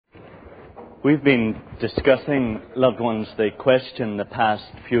We've been discussing, loved ones, the question the past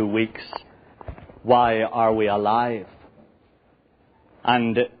few weeks, why are we alive?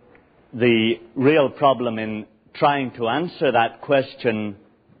 And the real problem in trying to answer that question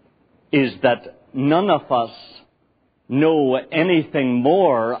is that none of us know anything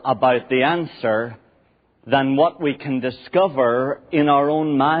more about the answer than what we can discover in our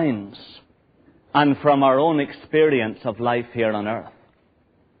own minds and from our own experience of life here on earth.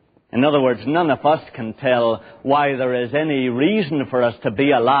 In other words, none of us can tell why there is any reason for us to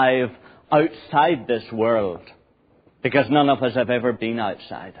be alive outside this world, because none of us have ever been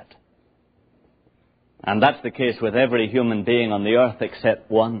outside it. And that's the case with every human being on the earth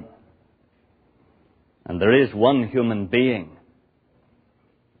except one. And there is one human being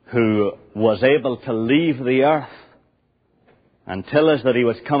who was able to leave the earth and tell us that he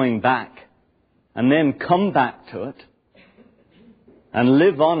was coming back, and then come back to it, and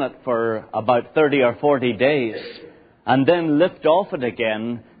live on it for about 30 or 40 days, and then lift off it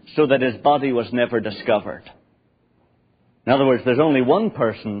again so that his body was never discovered. In other words, there's only one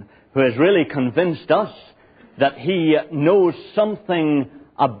person who has really convinced us that he knows something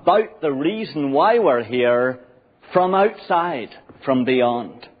about the reason why we're here from outside, from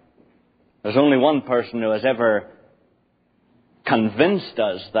beyond. There's only one person who has ever convinced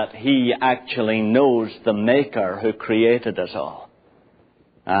us that he actually knows the Maker who created us all.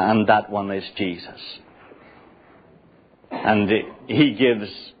 And that one is Jesus. And he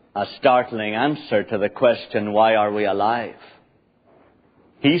gives a startling answer to the question, why are we alive?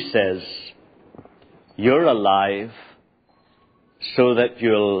 He says, you're alive so that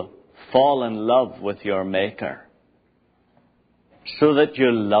you'll fall in love with your Maker, so that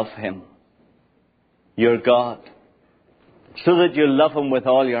you'll love Him, your God, so that you'll love Him with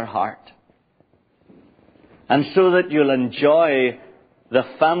all your heart, and so that you'll enjoy the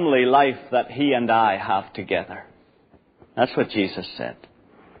family life that He and I have together. That's what Jesus said.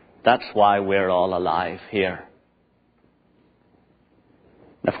 That's why we're all alive here.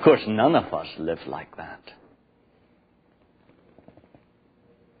 Of course, none of us live like that.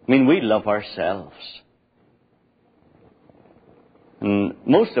 I mean, we love ourselves. And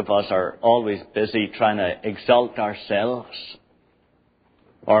most of us are always busy trying to exalt ourselves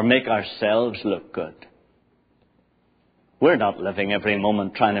or make ourselves look good. We're not living every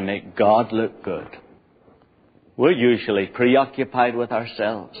moment trying to make God look good. We're usually preoccupied with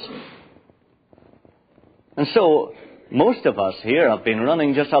ourselves. And so, most of us here have been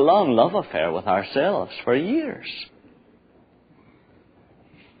running just a long love affair with ourselves for years.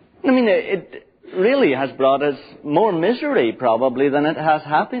 I mean, it really has brought us more misery, probably, than it has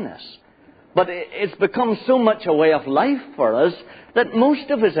happiness. But it's become so much a way of life for us that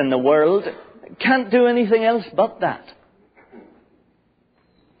most of us in the world can't do anything else but that.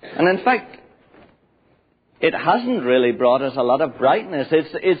 And in fact, it hasn't really brought us a lot of brightness.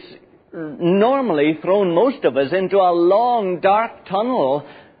 It's normally thrown most of us into a long, dark tunnel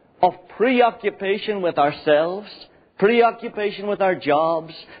of preoccupation with ourselves, preoccupation with our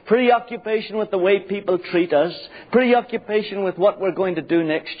jobs, preoccupation with the way people treat us, preoccupation with what we're going to do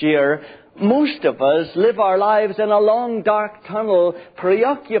next year. Most of us live our lives in a long, dark tunnel,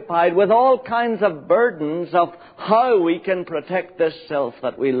 preoccupied with all kinds of burdens of how we can protect this self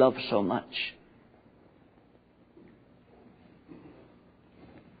that we love so much.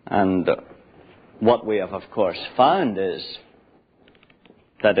 And what we have, of course, found is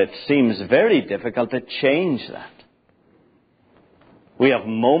that it seems very difficult to change that. We have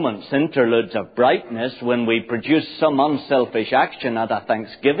moments, interludes of brightness when we produce some unselfish action at a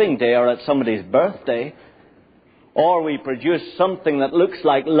Thanksgiving Day or at somebody's birthday. Or we produce something that looks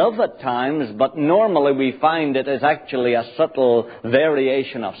like love at times, but normally we find it is actually a subtle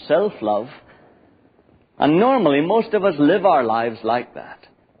variation of self-love. And normally most of us live our lives like that.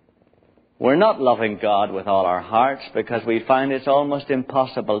 We're not loving God with all our hearts because we find it's almost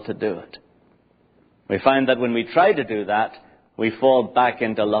impossible to do it. We find that when we try to do that, we fall back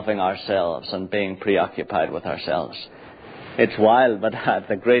into loving ourselves and being preoccupied with ourselves. It's wild, but at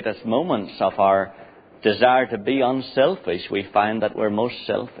the greatest moments of our desire to be unselfish, we find that we're most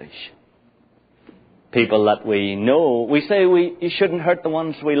selfish. People that we know, we say you shouldn't hurt the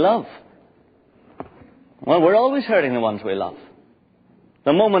ones we love. Well, we're always hurting the ones we love.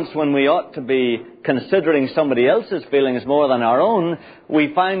 The moments when we ought to be considering somebody else's feelings more than our own,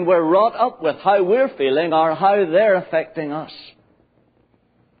 we find we're wrought up with how we're feeling or how they're affecting us.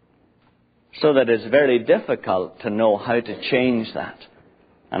 So that it's very difficult to know how to change that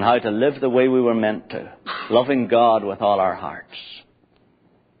and how to live the way we were meant to, loving God with all our hearts.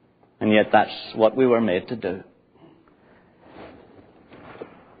 And yet that's what we were made to do.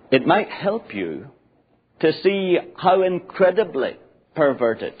 it might help you to see how incredibly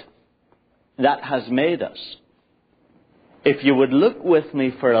perverted that has made us. If you would look with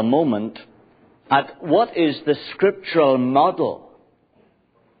me for a moment at what is the scriptural model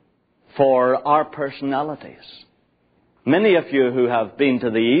for our personalities. Many of you who have been to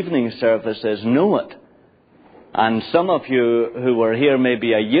the evening services know it. And some of you who were here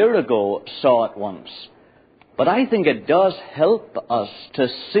maybe a year ago saw it once. But I think it does help us to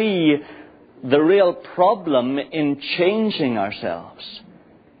see the real problem in changing ourselves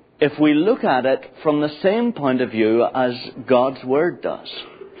if we look at it from the same point of view as God's Word does.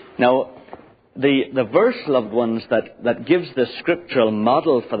 Now, the verse, loved ones, that gives the scriptural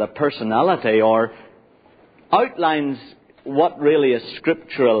model for the personality, or outlines what really is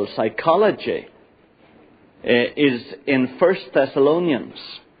scriptural psychology, is in 1 Thessalonians.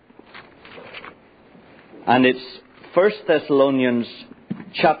 And it's 1 Thessalonians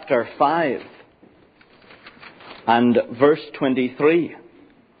chapter 5 and verse 23.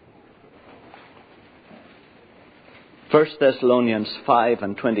 1 Thessalonians 5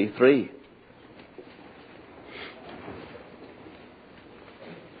 and 23.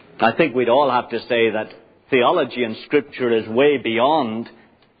 I think we'd all have to say that theology and Scripture is way beyond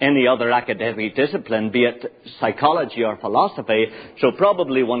any other academic discipline, be it psychology or philosophy, so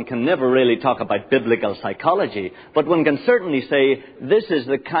probably one can never really talk about biblical psychology, but one can certainly say this is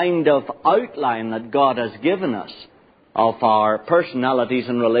the kind of outline that God has given us of our personalities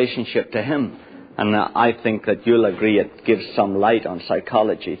in relationship to Him. And I think that you'll agree it gives some light on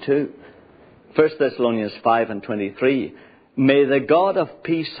psychology too. 1 Thessalonians 5 and 23. May the God of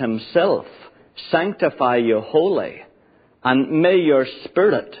peace Himself sanctify you wholly, and may your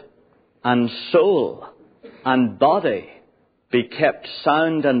spirit and soul and body be kept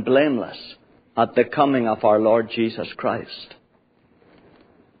sound and blameless at the coming of our Lord Jesus Christ.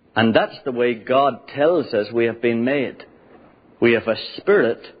 And that's the way God tells us we have been made. We have a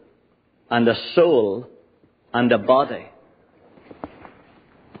spirit and a soul and a body.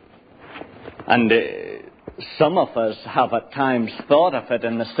 And some of us have at times thought of it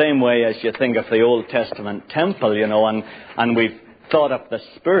in the same way as you think of the Old Testament temple, and we've thought of the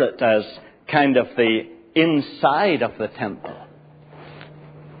Spirit as kind of the inside of the temple.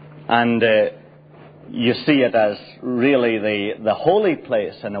 And you see it as really the holy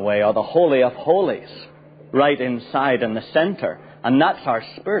place in a way, or the Holy of Holies, right inside in the center. And that's our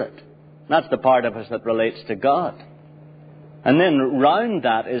spirit. That's the part of us that relates to God. And then round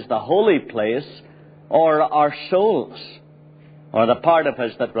that is the holy place, or our souls, or the part of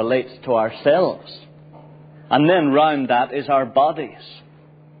us that relates to ourselves. And then round that is our bodies.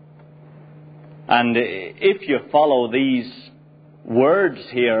 And if you follow these words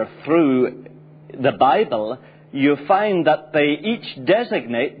here through the Bible, you find that they each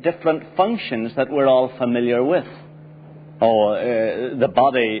designate different functions that we're all familiar with. The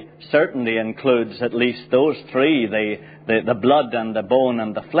body certainly includes at least those three, the blood and the bone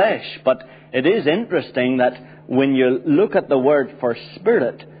and the flesh. But it is interesting that when you look at the word for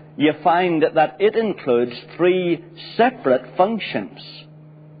spirit, you find that it includes three separate functions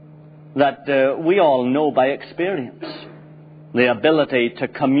that we all know by experience. The ability to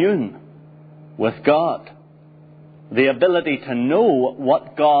commune with God. The ability to know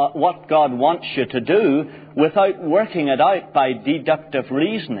what God wants you to do without working it out by deductive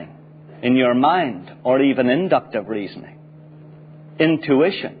reasoning in your mind, or even inductive reasoning.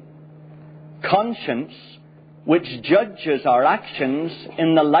 Intuition. Conscience, which judges our actions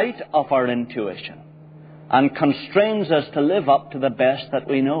in the light of our intuition and constrains us to live up to the best that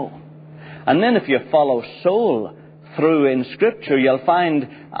we know. And then if you follow soul through in Scripture, you'll find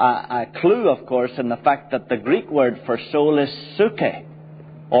a clue, of course, in the fact that the Greek word for soul is psyche,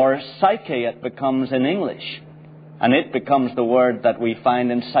 or psyche it becomes in English. And it becomes the word that we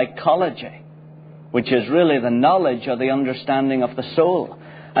find in psychology, which is really the knowledge or the understanding of the soul.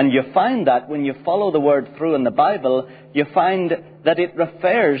 And you find that when you follow the word through in the Bible, you find that it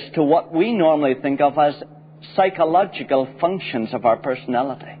refers to what we normally think of as psychological functions of our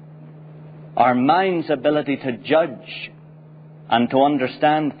personality. Our mind's ability to judge and to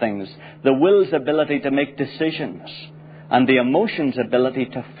understand things, the will's ability to make decisions, and the emotion's ability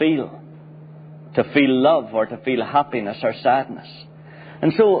to feel love or to feel happiness or sadness.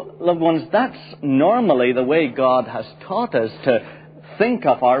 And so, loved ones, that's normally the way God has taught us to think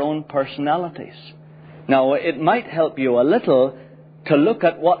of our own personalities. Now, it might help you a little to look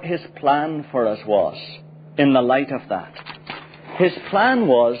at what His plan for us was in the light of that. His plan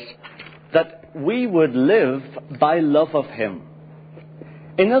was that we would live by love of Him.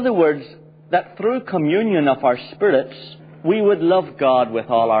 In other words, that through communion of our spirits, we would love God with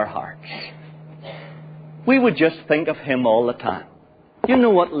all our hearts. We would just think of Him all the time. You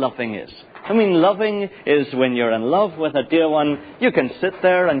know what loving is. I mean, loving is when you're in love with a dear one, you can sit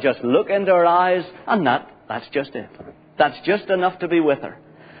there and just look into her eyes, and that's just it. That's just enough to be with her.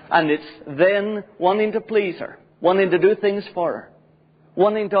 And it's then wanting to please her, wanting to do things for her,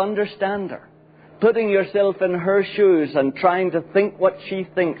 wanting to understand her, putting yourself in her shoes and trying to think what she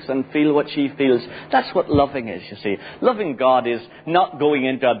thinks and feel what she feels. That's what loving is, you see. Loving God is not going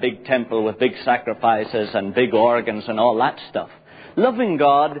into a big temple with big sacrifices and big organs and all that stuff. Loving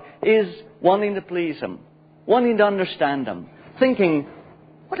God is wanting to please Him, wanting to understand Him, thinking,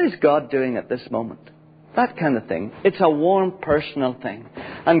 what is God doing at this moment? That kind of thing. It's a warm, personal thing.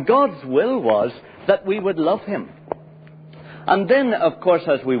 And God's will was that we would love Him. And then, of course,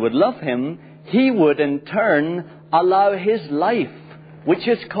 as we would love Him, He would in turn allow His life, which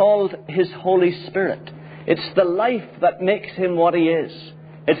is called His Holy Spirit. It's the life that makes Him what He is.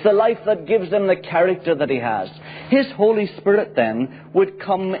 It's the life that gives Him the character that He has. His Holy Spirit then would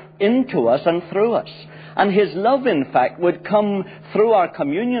come into us and through us. And His love, in fact, would come through our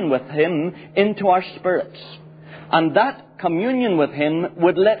communion with Him into our spirits. And that communion with Him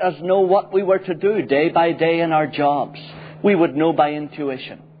would let us know what we were to do day by day in our jobs. We would know by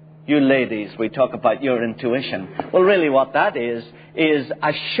intuition. You ladies, we talk about your intuition. Well, really what that is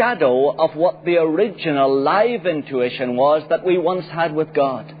a shadow of what the original live intuition was that we once had with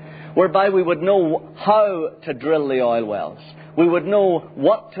God, whereby we would know how to drill the oil wells. We would know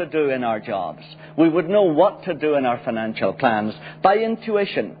what to do in our jobs. We would know what to do in our financial plans by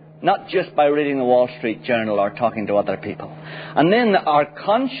intuition, not just by reading the Wall Street Journal or talking to other people. And then our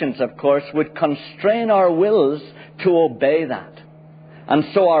conscience, of course, would constrain our wills to obey that. And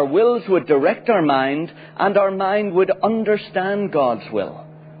so our wills would direct our mind, and our mind would understand God's will,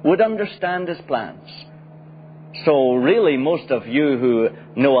 would understand His plans. So really, most of you who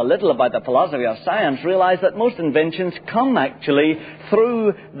know a little about the philosophy of science realize that most inventions come actually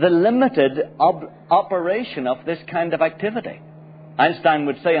through the limited operation of this kind of activity. Einstein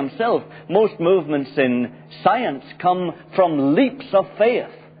would say himself, most movements in science come from leaps of faith,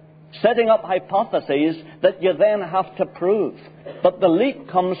 setting up hypotheses that you then have to prove. But the leap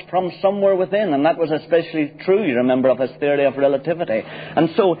comes from somewhere within, and that was especially true, you remember, of his theory of relativity. And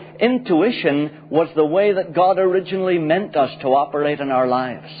so intuition was the way that God originally meant us to operate in our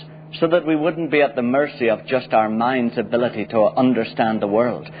lives, so that we wouldn't be at the mercy of just our mind's ability to understand the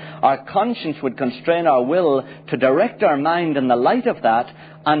world. Our conscience would constrain our will to direct our mind in the light of that,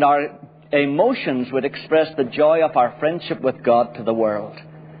 and our emotions would express the joy of our friendship with God to the world.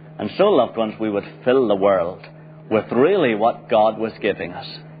 And so, loved ones, we would fill the world with really what God was giving us,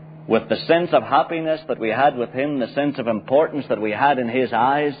 with the sense of happiness that we had with Him, the sense of importance that we had in His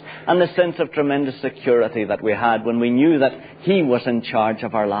eyes, and the sense of tremendous security that we had when we knew that He was in charge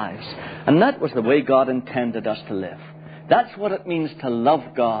of our lives. And that was the way God intended us to live. That's what it means to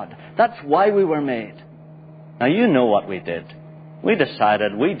love God. That's why we were made. Now, you know what we did. We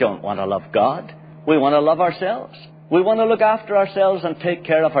decided we don't want to love God. We want to love ourselves. We want to look after ourselves and take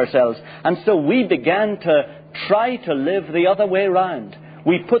care of ourselves. And so we began to try to live the other way around.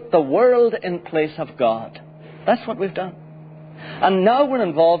 We put the world in place of God. That's what we've done. And now we're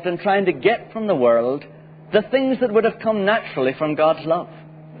involved in trying to get from the world the things that would have come naturally from God's love.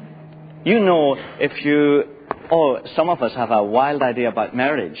 You know, some of us have a wild idea about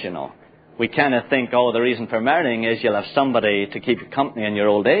marriage, you know. We kind of think, the reason for marrying is you'll have somebody to keep you company in your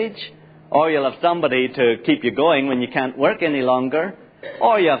old age, or you'll have somebody to keep you going when you can't work any longer,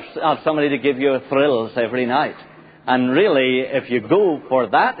 or you have somebody to give you thrills every night. And really, if you go for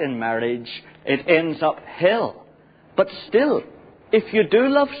that in marriage, it ends up hell. But still, if you do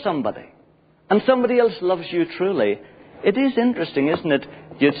love somebody, and somebody else loves you truly, it is interesting, isn't it?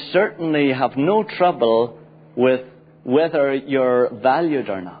 You'd certainly have no trouble with whether you're valued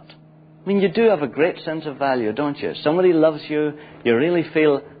or not. I mean, you do have a great sense of value, don't you? Somebody loves you, you really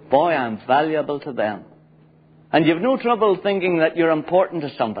feel, boy, I'm valuable to them. And you've no trouble thinking that you're important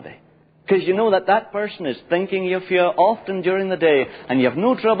to somebody, because you know that that person is thinking of you often during the day, and you have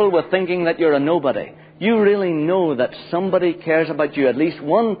no trouble with thinking that you're a nobody. You really know that somebody cares about you. At least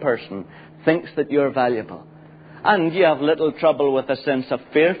one person thinks that you're valuable. And you have little trouble with a sense of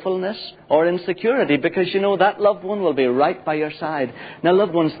fearfulness or insecurity, because you know that loved one will be right by your side. Now,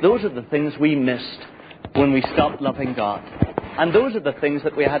 loved ones, those are the things we missed when we stopped loving God. And those are the things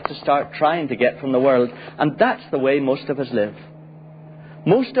that we had to start trying to get from the world. And that's the way most of us live.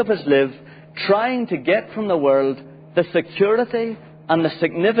 Most of us live trying to get from the world the security and the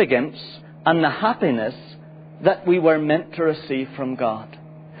significance and the happiness that we were meant to receive from God.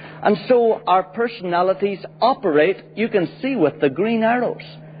 And so our personalities operate, you can see with the green arrows,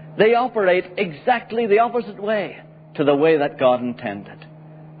 they operate exactly the opposite way to the way that God intended.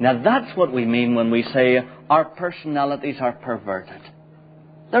 Now that's what we mean when we say our personalities are perverted.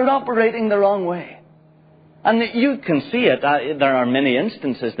 They're operating the wrong way. And you can see it. There are many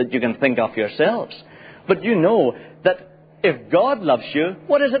instances that you can think of yourselves. But you know that if God loves you,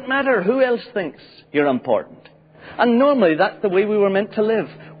 what does it matter who else thinks you're important? And normally that's the way we were meant to live,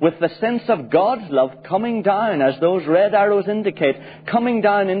 with the sense of God's love coming down, as those red arrows indicate, coming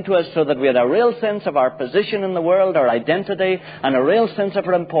down into us so that we had a real sense of our position in the world, our identity, and a real sense of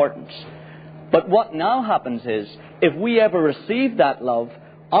our importance. But what now happens is, if we ever receive that love,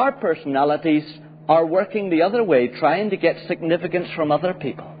 our personalities are working the other way, trying to get significance from other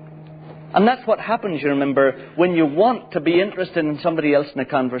people. And that's what happens, you remember, when you want to be interested in somebody else in a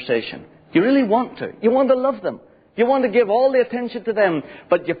conversation. You really want to. You want to love them. You want to give all the attention to them,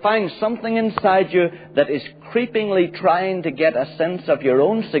 but you find something inside you that is creepingly trying to get a sense of your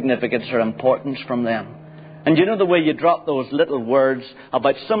own significance or importance from them. And you know the way you drop those little words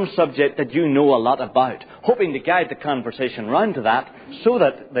about some subject that you know a lot about, hoping to guide the conversation round to that so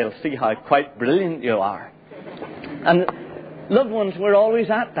that they'll see how quite brilliant you are. And loved ones, we're always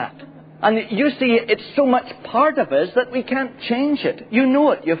at that. And you see, it's so much part of us that we can't change it. You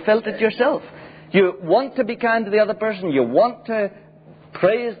know it. You've felt it yourself. You want to be kind to the other person. You want to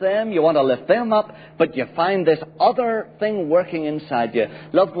praise them. You want to lift them up. But you find this other thing working inside you.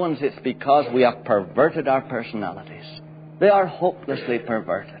 Loved ones, it's because we have perverted our personalities. They are hopelessly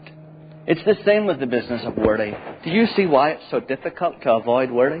perverted. It's the same with the business of worry. Do you see why it's so difficult to avoid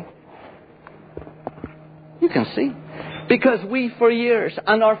worry? You can see. Because we, for years,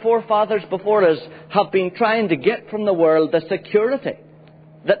 and our forefathers before us, have been trying to get from the world the security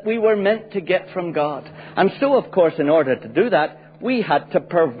that we were meant to get from God. And so, of course, in order to do that, we had to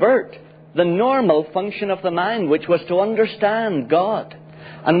pervert the normal function of the mind, which was to understand God.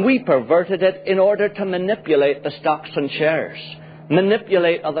 And we perverted it in order to manipulate the stocks and shares,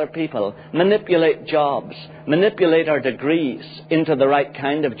 manipulate other people, manipulate jobs, manipulate our degrees into the right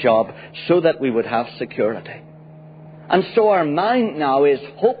kind of job so that we would have security. And so our mind now is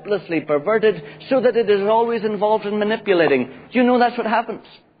hopelessly perverted so that it is always involved in manipulating. You know that's what happens.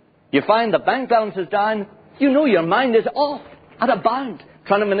 You find the bank balance is down. You know your mind is off at a bound,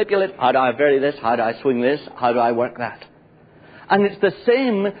 trying to manipulate. How do I vary this? How do I swing this? How do I work that? And it's the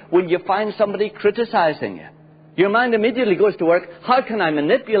same when you find somebody criticizing you. Your mind immediately goes to work. How can I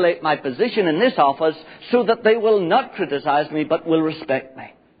manipulate my position in this office so that they will not criticize me but will respect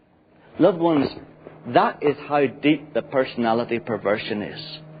me? Loved ones, that is how deep the personality perversion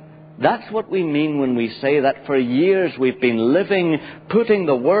is. That's what we mean when we say that for years we've been living, putting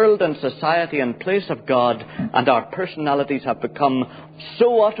the world and society in place of God, and our personalities have become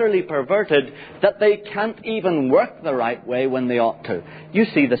so utterly perverted that they can't even work the right way when they ought to. You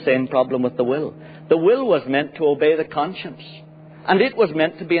see the same problem with the will. The will was meant to obey the conscience, and it was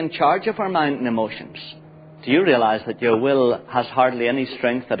meant to be in charge of our mind and emotions. Do you realize that your will has hardly any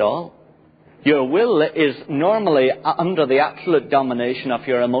strength at all? Your will is normally under the absolute domination of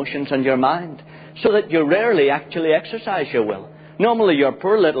your emotions and your mind, so that you rarely actually exercise your will. Normally your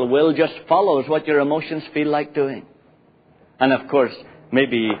poor little will just follows what your emotions feel like doing. And of course,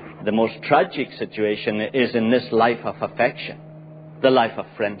 maybe the most tragic situation is in this life of affection, the life of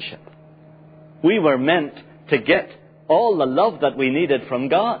friendship. We were meant to get all the love that we needed from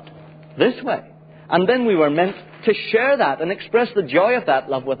God this way. And then we were meant to share that and express the joy of that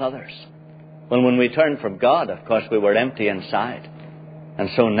love with others. Well, when we turned from God, of course, we were empty inside. And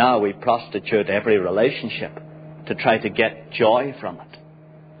so now we prostitute every relationship to try to get joy from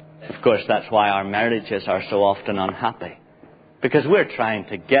it. Of course, that's why our marriages are so often unhappy. Because we're trying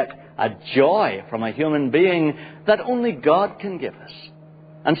to get a joy from a human being that only God can give us.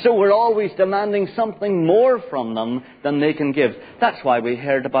 And so we're always demanding something more from them than they can give. That's why we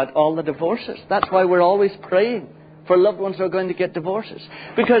heard about all the divorces. That's why we're always praying for loved ones who are going to get divorces.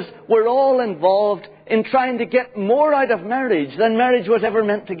 Because we're all involved in trying to get more out of marriage than marriage was ever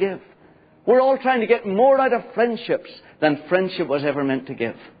meant to give. We're all trying to get more out of friendships than friendship was ever meant to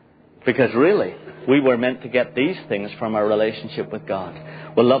give. Because really, we were meant to get these things from our relationship with God.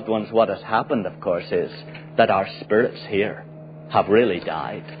 Well, loved ones, what has happened, of course, is that our spirits here have really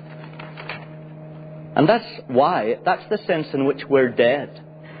died. And that's the sense in which we're dead.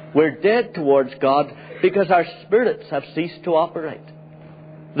 We're dead towards God because our spirits have ceased to operate.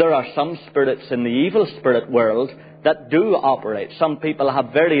 There are some spirits in the evil spirit world that do operate. Some people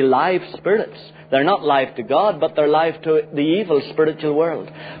have very live spirits. They're not live to God, but they're live to the evil spiritual world.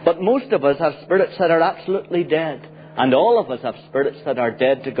 But most of us have spirits that are absolutely dead. And all of us have spirits that are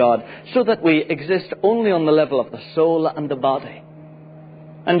dead to God, so that we exist only on the level of the soul and the body.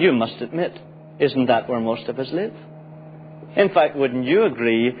 And you must admit, isn't that where most of us live? In fact, wouldn't you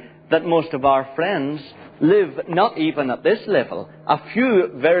agree that most of our friends live not even at this level? A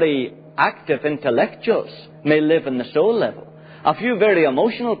few very active intellectuals may live in the soul level. A few very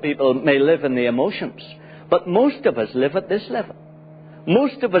emotional people may live in the emotions. But most of us live at this level.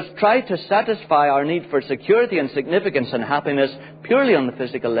 Most of us try to satisfy our need for security and significance and happiness purely on the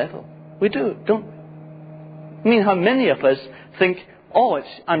physical level. We do, don't we? I mean, how many of us think,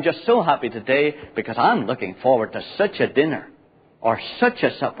 I'm just so happy today because I'm looking forward to such a dinner, or such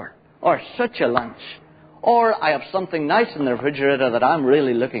a supper, or such a lunch, or I have something nice in the refrigerator that I'm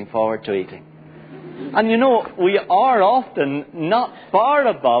really looking forward to eating. And you know, we are often not far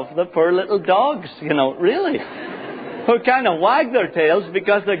above the poor little dogs, really, who kind of wag their tails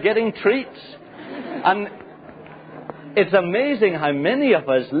because they're getting treats. And it's amazing how many of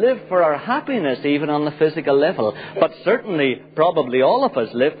us live for our happiness even on the physical level. But certainly, probably all of us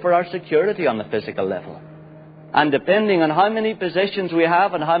live for our security on the physical level. And depending on how many possessions we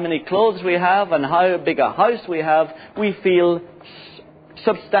have and how many clothes we have and how big a house we have, we feel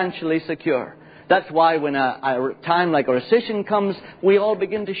substantially secure. That's why when a time like a recession comes, we all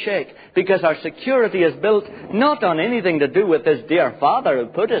begin to shake. Because our security is built not on anything to do with this dear Father who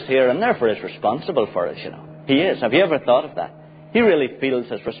put us here and therefore is responsible for us, He is. Have you ever thought of that? He really feels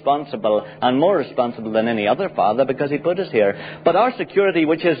as responsible and more responsible than any other father because he put us here. But our security,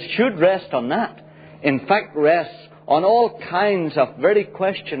 should rest on that, in fact rests on all kinds of very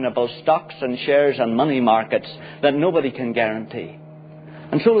questionable stocks and shares and money markets that nobody can guarantee.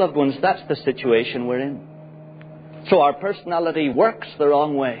 And so, loved ones, that's the situation we're in. So our personality works the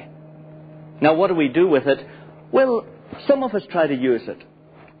wrong way. Now, what do we do with it? Well, some of us try to use it.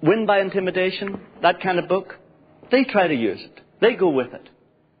 Win by Intimidation, that kind of book, they try to use it. They go with it.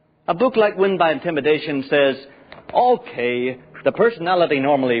 A book like Win by Intimidation says, okay, the personality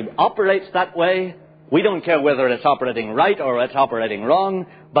normally operates that way. We don't care whether it's operating right or it's operating wrong,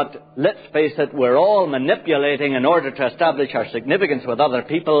 but let's face it, we're all manipulating in order to establish our significance with other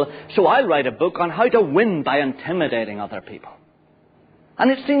people, so I'll write a book on how to win by intimidating other people. And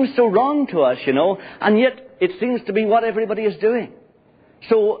it seems so wrong to us, and yet it seems to be what everybody is doing.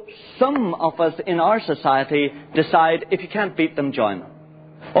 So some of us in our society decide if you can't beat them, join them.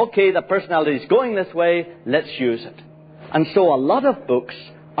 Okay, the personality is going this way, let's use it. And so a lot of books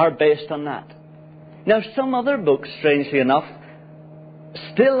are based on that. Now, some other books, strangely enough,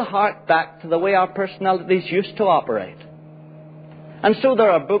 still hark back to the way our personalities used to operate. And so there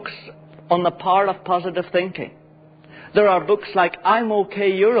are books on the power of positive thinking. There are books like I'm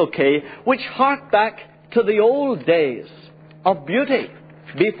Okay, You're Okay, which hark back to the old days of beauty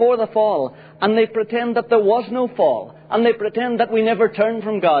before the fall. And they pretend that there was no fall. And they pretend that we never turned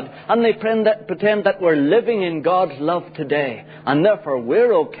from God. And they pretend that we're living in God's love today. And therefore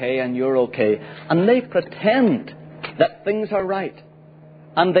we're okay and you're okay. And they pretend that things are right.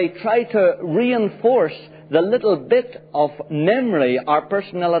 And they try to reinforce the little bit of memory our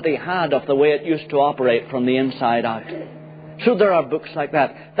personality had of the way it used to operate from the inside out. So there are books like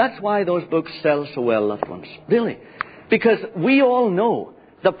that. That's why those books sell so well, loved ones. Really. Because we all know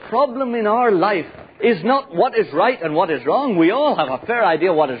the problem in our life is not what is right and what is wrong. We all have a fair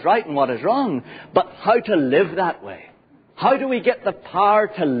idea what is right and what is wrong. But how to live that way. How do we get the power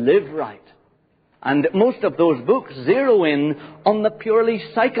to live right? And most of those books zero in on the purely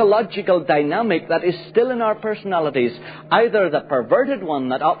psychological dynamic that is still in our personalities. Either the perverted one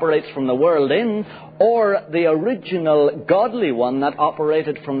that operates from the world in, or the original godly one that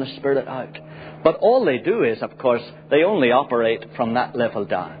operated from the Spirit out. But all they do is, of course, they only operate from that level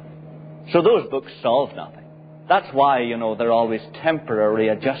down. So those books solve nothing. That's why, they're always temporary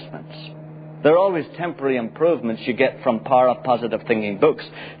adjustments. They're always temporary improvements you get from power of positive thinking books.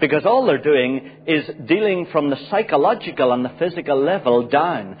 Because all they're doing is dealing from the psychological and the physical level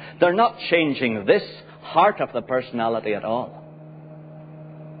down. They're not changing this heart of the personality at all.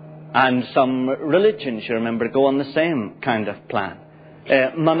 And some religions, you remember, go on the same kind of plan.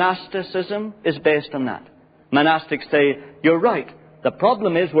 Monasticism is based on that. Monastics say, you're right, the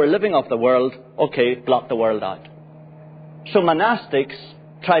problem is we're living off the world, okay, blot the world out. So monastics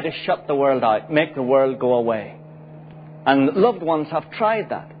try to shut the world out, make the world go away. And loved ones have tried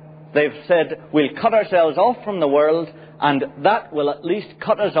that. They've said, we'll cut ourselves off from the world, and that will at least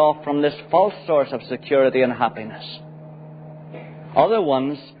cut us off from this false source of security and happiness. Other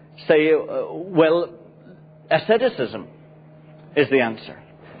ones say, asceticism is the answer.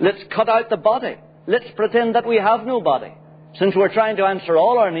 Let's cut out the body. Let's pretend that we have no body. Since we're trying to answer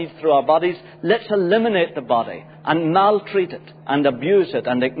all our needs through our bodies, let's eliminate the body. and maltreat it and abuse it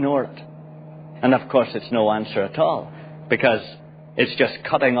and ignore it. And of course it's no answer at all, because it's just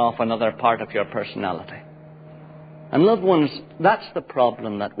cutting off another part of your personality. And loved ones, that's the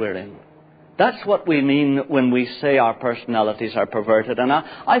problem that we're in. That's what we mean when we say our personalities are perverted. And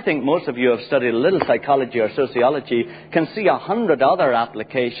I think most of you have studied a little psychology or sociology, can see 100 other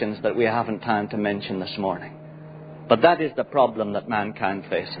applications that we haven't time to mention this morning. But that is the problem that mankind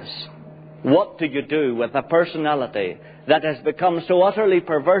faces. What do you do with a personality that has become so utterly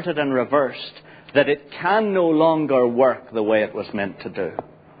perverted and reversed that it can no longer work the way it was meant to do?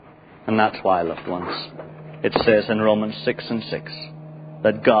 And that's why, loved ones, it says in Romans 6:6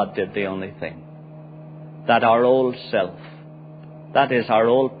 that God did the only thing. That our old self, that is our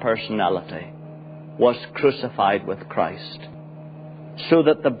old personality, was crucified with Christ, so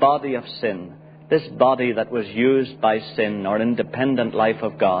that the body of sin, this body that was used by sin or independent life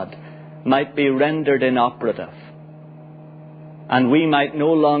of God, might be rendered inoperative, and we might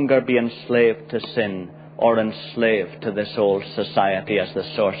no longer be enslaved to sin or enslaved to this old society as the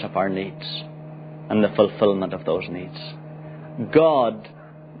source of our needs and the fulfillment of those needs. God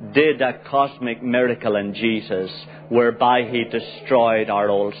did a cosmic miracle in Jesus whereby He destroyed our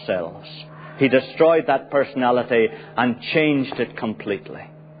old selves. He destroyed that personality and changed it completely.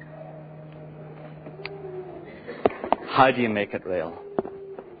 How do you make it real?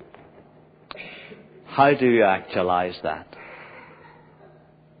 How do you actualize that?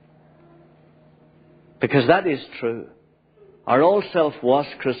 Because that is true. Our old self was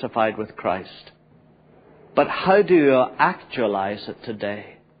crucified with Christ. But how do you actualize it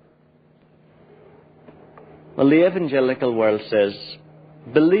today? Well, the evangelical world says,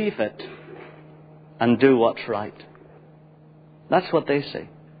 believe it and do what's right. That's what they say.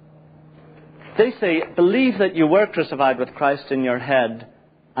 They say, believe that you were crucified with Christ in your head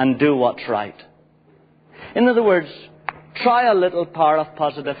and do what's right. In other words, try a little power of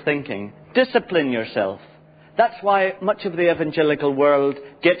positive thinking. Discipline yourself. That's why much of the evangelical world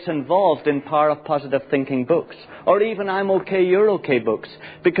gets involved in power of positive thinking books, or even I'm okay, you're okay books,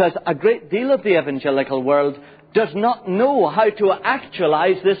 because a great deal of the evangelical world does not know how to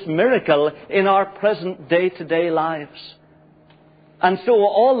actualize this miracle in our present day-to-day lives. And so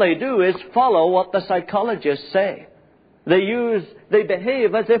all they do is follow what the psychologists say. They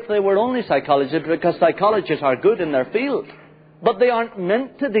behave as if they were only psychologists, because psychologists are good in their field. But they aren't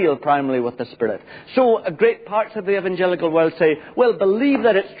meant to deal primarily with the Spirit. So great parts of the evangelical world say, well, believe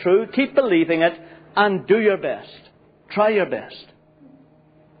that it's true, keep believing it, and do your best. Try your best.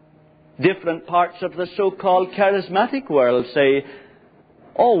 Different parts of the so-called charismatic world say,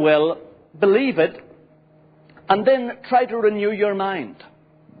 oh, well, believe it, and then try to renew your mind.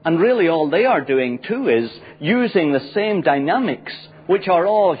 And really all they are doing too is using the same dynamics, which are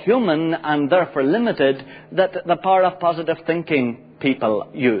all human and therefore limited, that the power of positive thinking people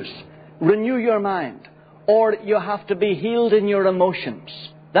use. Renew your mind. Or you have to be healed in your emotions.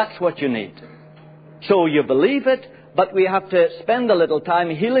 That's what you need. So you believe it, but we have to spend a little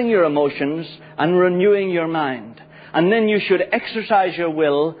time healing your emotions and renewing your mind. And then you should exercise your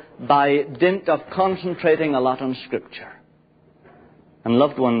will by dint of concentrating a lot on Scripture. And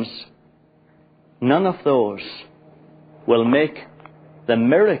loved ones, none of those will make the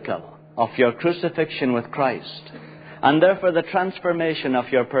miracle of your crucifixion with Christ, and therefore the transformation of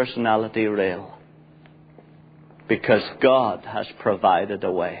your personality real. Because God has provided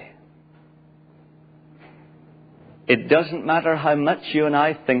a way. It doesn't matter how much you and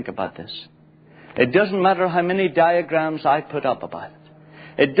I think about this. It doesn't matter how many diagrams I put up about it.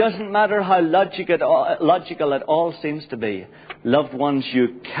 It doesn't matter how logical it all seems to be. Loved ones,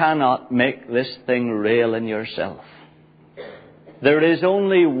 you cannot make this thing real in yourself. There is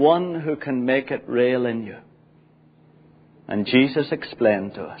only one who can make it real in you. And Jesus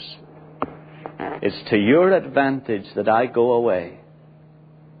explained to us, it's to your advantage that I go away.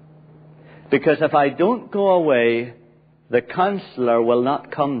 Because if I don't go away, the counselor will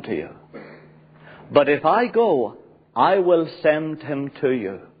not come to you. But if I go, I will send him to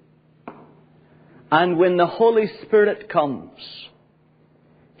you. And when the Holy Spirit comes,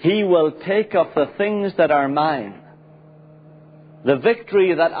 He will take of the things that are mine. The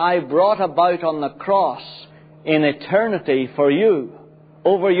victory that I brought about on the cross in eternity for you,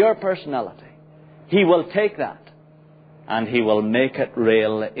 over your personality. He will take that and He will make it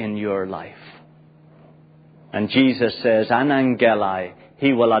real in your life. And Jesus says, Anangelai,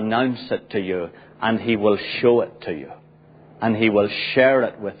 He will announce it to you, and He will show it to you, and He will share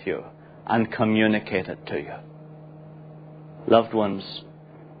it with you and communicate it to you. Loved ones,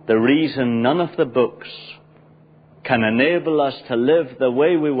 the reason none of the books can enable us to live the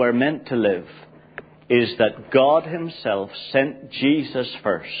way we were meant to live is that God himself sent Jesus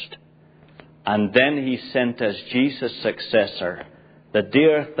first, and then he sent as Jesus' successor the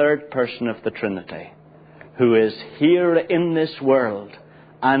dear third person of the Trinity, who is here in this world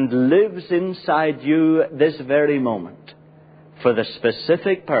and lives inside you this very moment for the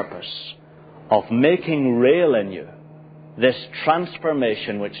specific purpose of making real in you this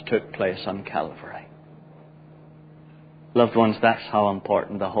transformation which took place on Calvary. Loved ones, that's how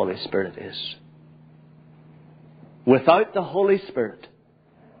important the Holy Spirit is. Without the Holy Spirit,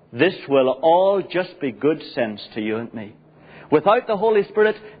 this will all just be good sense to you and me. Without the Holy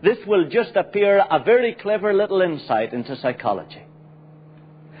Spirit, this will just appear a very clever little insight into psychology.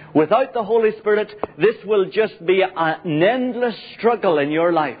 Without the Holy Spirit, this will just be an endless struggle in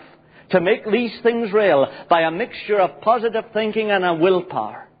your life to make these things real by a mixture of positive thinking and a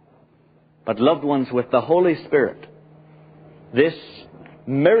willpower. But loved ones, with the Holy Spirit, this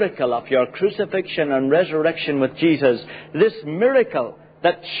miracle of your crucifixion and resurrection with Jesus, this miracle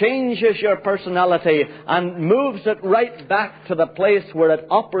that changes your personality and moves it right back to the place where it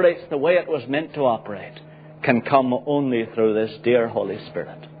operates the way it was meant to operate, can come only through this dear Holy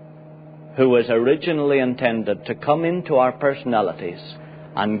Spirit, who was originally intended to come into our personalities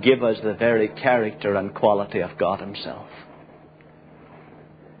and give us the very character and quality of God himself.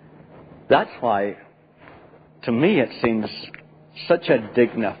 That's why, to me, it seems such a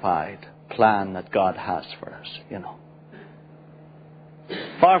dignified plan that God has for us, you know.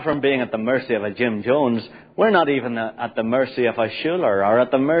 Far from being at the mercy of a Jim Jones, we're not even at the mercy of a Schuller, or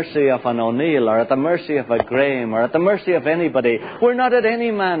at the mercy of an O'Neill, or at the mercy of a Graham, or at the mercy of anybody. We're not at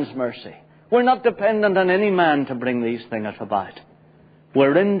any man's mercy. We're not dependent on any man to bring these things about.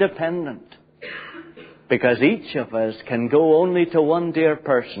 We're independent, because each of us can go only to one dear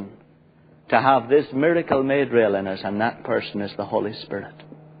person to have this miracle made real in us, and that person is the Holy Spirit.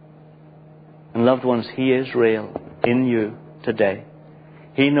 And loved ones, he is real in you today.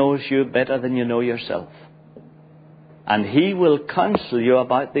 He knows you better than you know yourself. And he will counsel you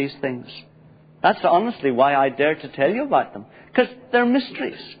about these things. That's honestly why I dare to tell you about them, because they're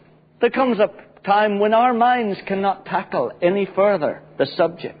mysteries. There comes a time when our minds cannot tackle any further the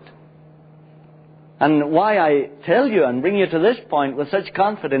subject. And why I tell you and bring you to this point with such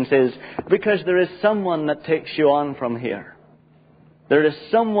confidence is because there is someone that takes you on from here. There is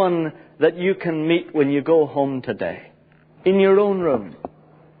someone that you can meet when you go home today, in your own room.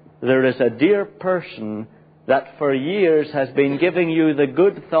 There is a dear person that for years has been giving you the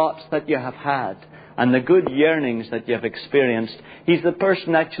good thoughts that you have had and the good yearnings that you have experienced. He's the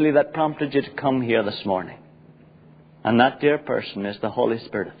person actually that prompted you to come here this morning. And that dear person is the Holy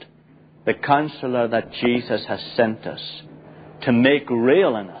Spirit, the counselor that Jesus has sent us to make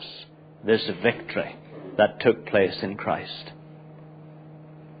real in us this victory that took place in Christ.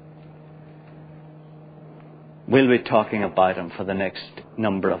 We'll be talking about him for the next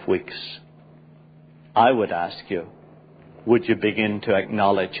number of weeks. I would ask you, would you begin to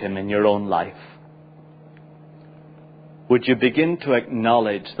acknowledge him in your own life? Would you begin to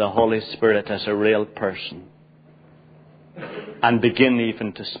acknowledge the Holy Spirit as a real person and begin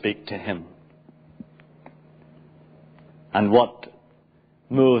even to speak to him? And what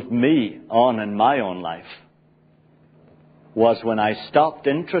moved me on in my own life was when I stopped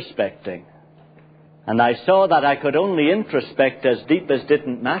introspecting and I saw that I could only introspect as deep as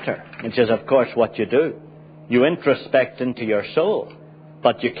didn't matter, which is, of course, what you do. You introspect into your soul,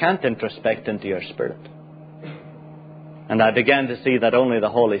 but you can't introspect into your spirit. And I began to see that only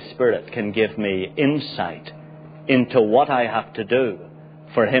the Holy Spirit can give me insight into what I have to do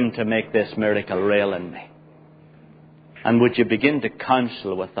for him to make this miracle real in me. And would you begin to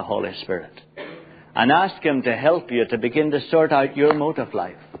counsel with the Holy Spirit and ask him to help you to begin to sort out your motive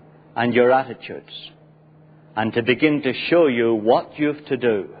life and your attitudes, and to begin to show you what you've to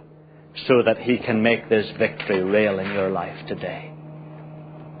do so that he can make this victory real in your life today.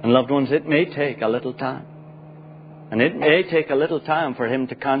 And loved ones, it may take a little time. And it may take a little time for him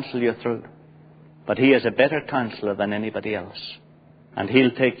to counsel you through. But he is a better counselor than anybody else. And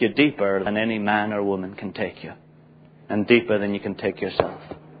he'll take you deeper than any man or woman can take you. And deeper than you can take yourself.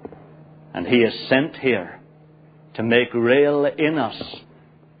 And he is sent here to make real in us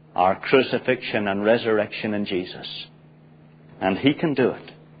our crucifixion and resurrection in Jesus. And he can do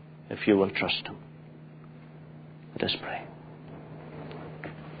it if you will trust him. Let us pray.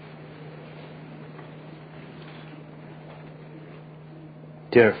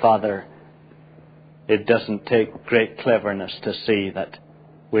 Dear Father, it doesn't take great cleverness to see that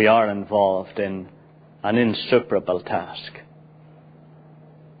we are involved in an insuperable task.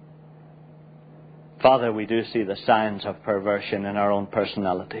 Father, we do see the signs of perversion in our own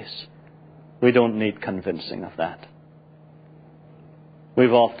personalities. We don't need convincing of that.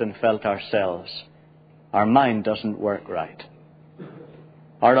 We've often felt ourselves, our mind doesn't work right.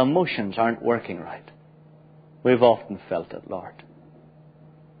 Our emotions aren't working right. We've often felt it, Lord.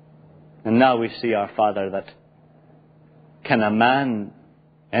 And now we see, our Father, that can a man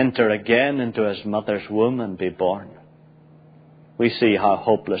enter again into his mother's womb and be born? We see how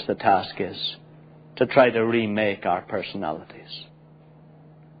hopeless the task is to try to remake our personalities.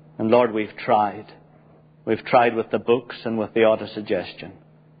 And Lord, we've tried. We've tried with the books and with the autosuggestion.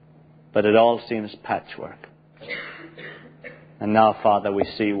 But it all seems patchwork. And now, Father, we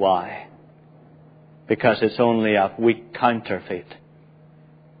see why. Because it's only a weak counterfeit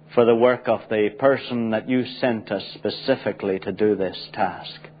for the work of the person that you sent us specifically to do this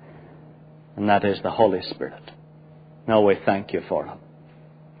task. And that is the Holy Spirit. No, we thank you for him.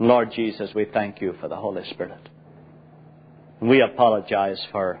 Lord Jesus, we thank you for the Holy Spirit. And we apologize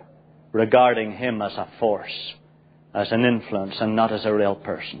for regarding him as a force, as an influence, and not as a real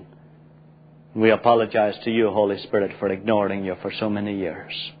person. We apologize to you, Holy Spirit, for ignoring you for so many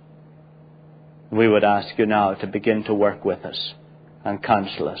years. We would ask you now to begin to work with us and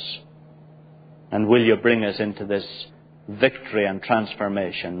counsel us. And will you bring us into this victory and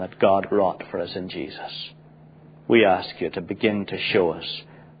transformation that God wrought for us in Jesus? We ask you to begin to show us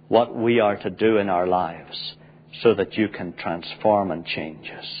what we are to do in our lives so that you can transform and change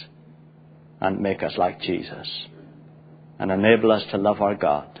us and make us like Jesus and enable us to love our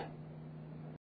God